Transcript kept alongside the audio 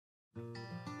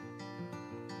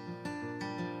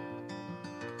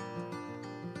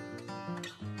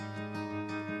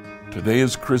Today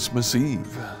is Christmas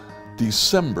Eve,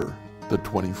 December the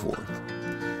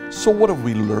 24th. So what have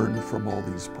we learned from all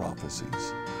these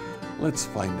prophecies? Let's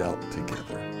find out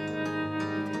together.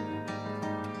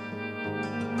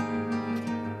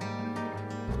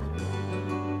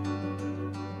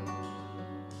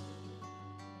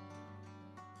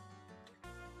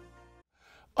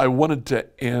 I wanted to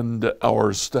end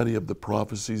our study of the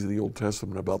prophecies of the Old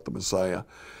Testament about the Messiah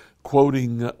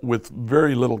quoting with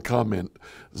very little comment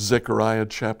Zechariah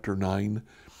chapter 9.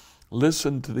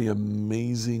 Listen to the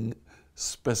amazing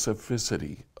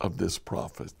specificity of this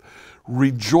prophet.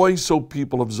 Rejoice, O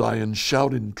people of Zion,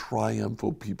 shout in triumph,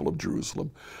 O people of Jerusalem.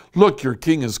 Look, your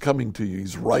king is coming to you.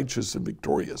 He's righteous and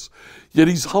victorious, yet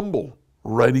he's humble,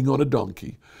 riding on a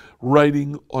donkey,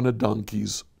 riding on a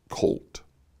donkey's colt.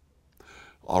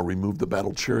 I'll remove the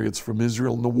battle chariots from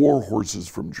Israel and the war horses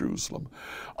from Jerusalem.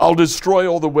 I'll destroy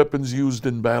all the weapons used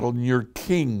in battle, and your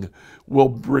king will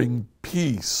bring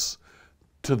peace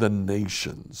to the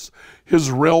nations.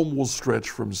 His realm will stretch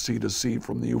from sea to sea,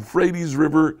 from the Euphrates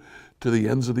River to the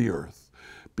ends of the earth.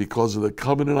 Because of the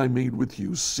covenant I made with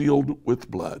you, sealed with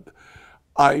blood,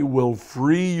 I will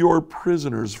free your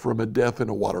prisoners from a death in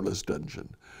a waterless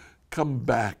dungeon. Come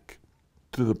back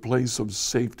to the place of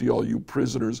safety, all you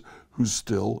prisoners who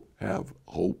still have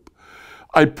hope.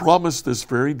 I promise this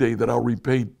very day that I'll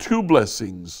repay 2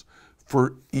 blessings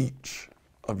for each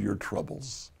of your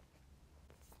troubles.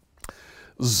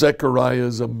 Zechariah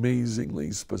is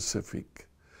amazingly specific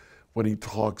when he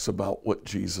talks about what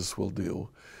Jesus will do.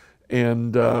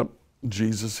 And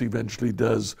Jesus eventually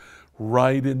does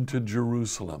ride into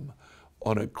Jerusalem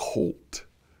on a colt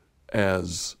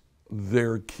as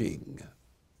their king.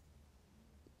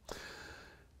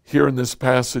 Here in this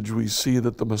passage, we see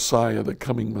that the Messiah, the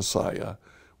coming Messiah,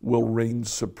 will reign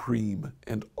supreme,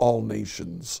 and all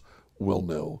nations will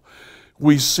know.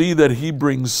 We see that he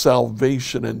brings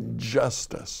salvation and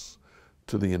justice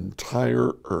to the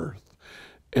entire earth,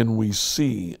 and we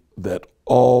see that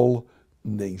all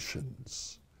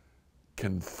nations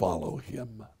can follow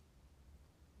him.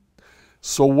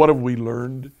 So what have we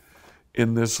learned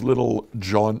in this little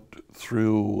jaunt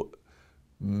through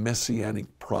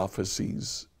messianic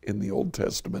prophecies in the Old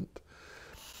Testament?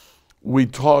 We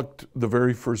talked the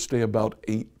very first day about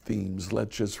 8 themes.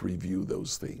 Let's just review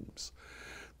those themes.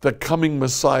 The coming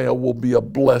Messiah will be a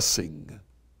blessing,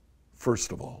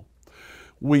 first of all.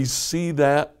 We see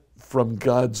that from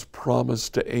God's promise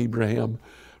to Abraham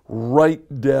right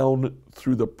down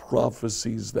through the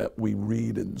prophecies that we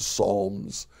read in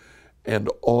Psalms and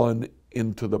on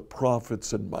into the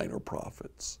prophets and minor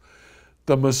prophets.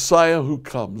 The Messiah who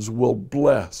comes will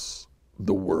bless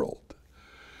the world.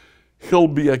 He'll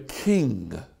be a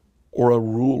king or a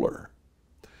ruler.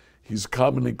 He's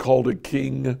commonly called a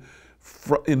king.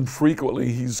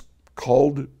 Infrequently, he's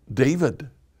called David.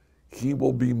 He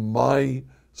will be my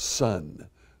son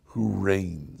who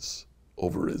reigns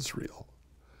over Israel.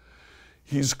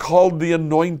 He's called the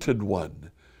Anointed One.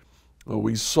 Well,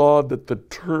 we saw that the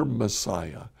term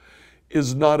Messiah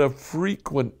is not a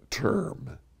frequent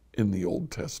term in the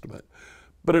Old Testament,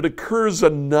 but it occurs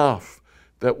enough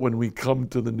that when we come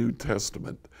to the New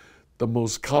Testament, the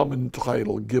most common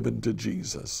title given to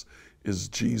Jesus is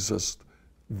Jesus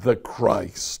the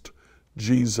Christ,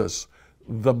 Jesus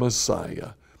the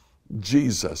Messiah,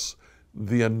 Jesus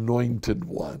the Anointed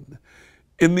One.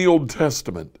 In the Old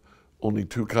Testament, only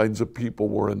 2 kinds of people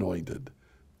were anointed,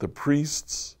 the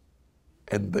priests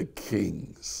and the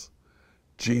kings.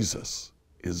 Jesus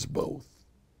is both.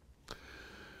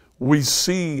 We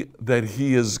see that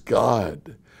he is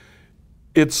God.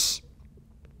 It's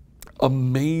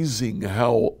amazing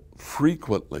how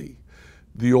frequently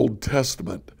the Old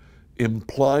Testament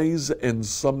implies and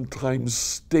sometimes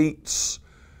states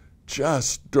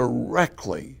just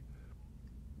directly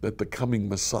that the coming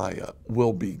Messiah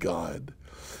will be God.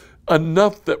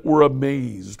 Enough that we're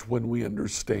amazed when we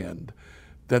understand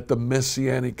that the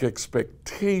messianic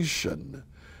expectation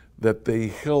that they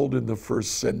held in the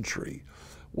first century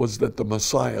was that the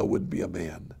Messiah would be a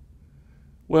man.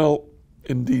 Well,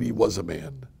 indeed he was a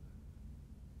man,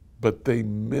 but they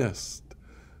missed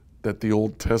that the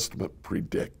Old Testament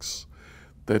predicts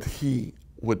that he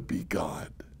would be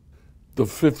God. The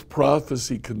 5th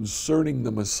prophecy concerning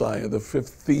the Messiah, the 5th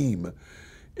theme,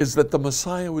 is that the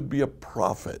Messiah would be a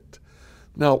prophet.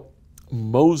 Now,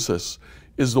 Moses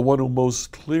is the one who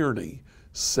most clearly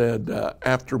said,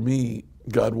 after me,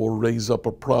 God will raise up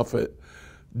a prophet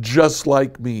just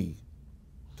like me.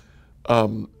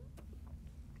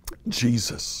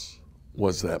 Jesus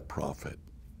was that prophet.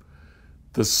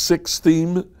 The sixth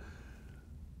theme,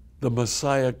 the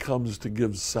Messiah comes to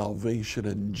give salvation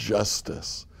and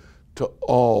justice to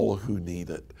all who need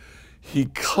it. He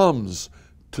comes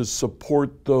to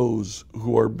support those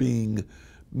who are being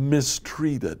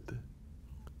mistreated.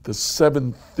 The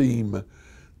seventh theme,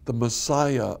 the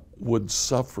Messiah would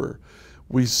suffer.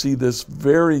 We see this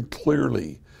very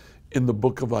clearly in the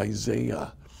book of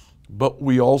Isaiah, but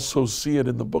we also see it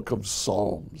in the book of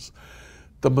Psalms.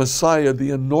 The Messiah,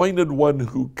 the anointed one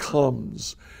who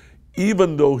comes,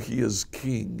 even though he is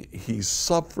king, he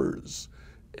suffers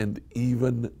and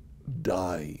even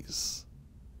dies.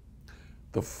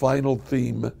 The final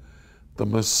theme, the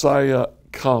Messiah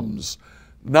comes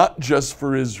not just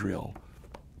for Israel,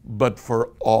 but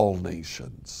for all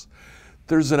nations.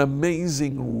 There's an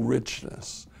amazing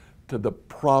richness to the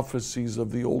prophecies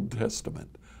of the Old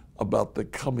Testament about the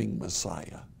coming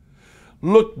Messiah.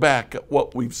 Look back at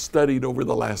what we've studied over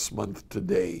the last month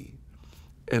today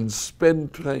and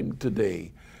spend time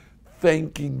today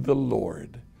thanking the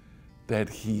Lord that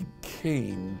He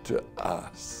came to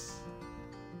us.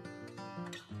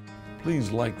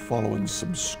 Please like, follow, and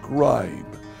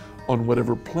subscribe on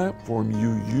whatever platform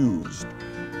you used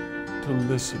to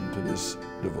listen to this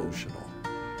devotional.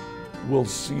 We'll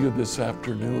see you this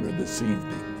afternoon or this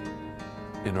evening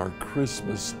in our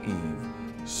Christmas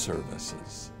Eve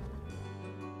services.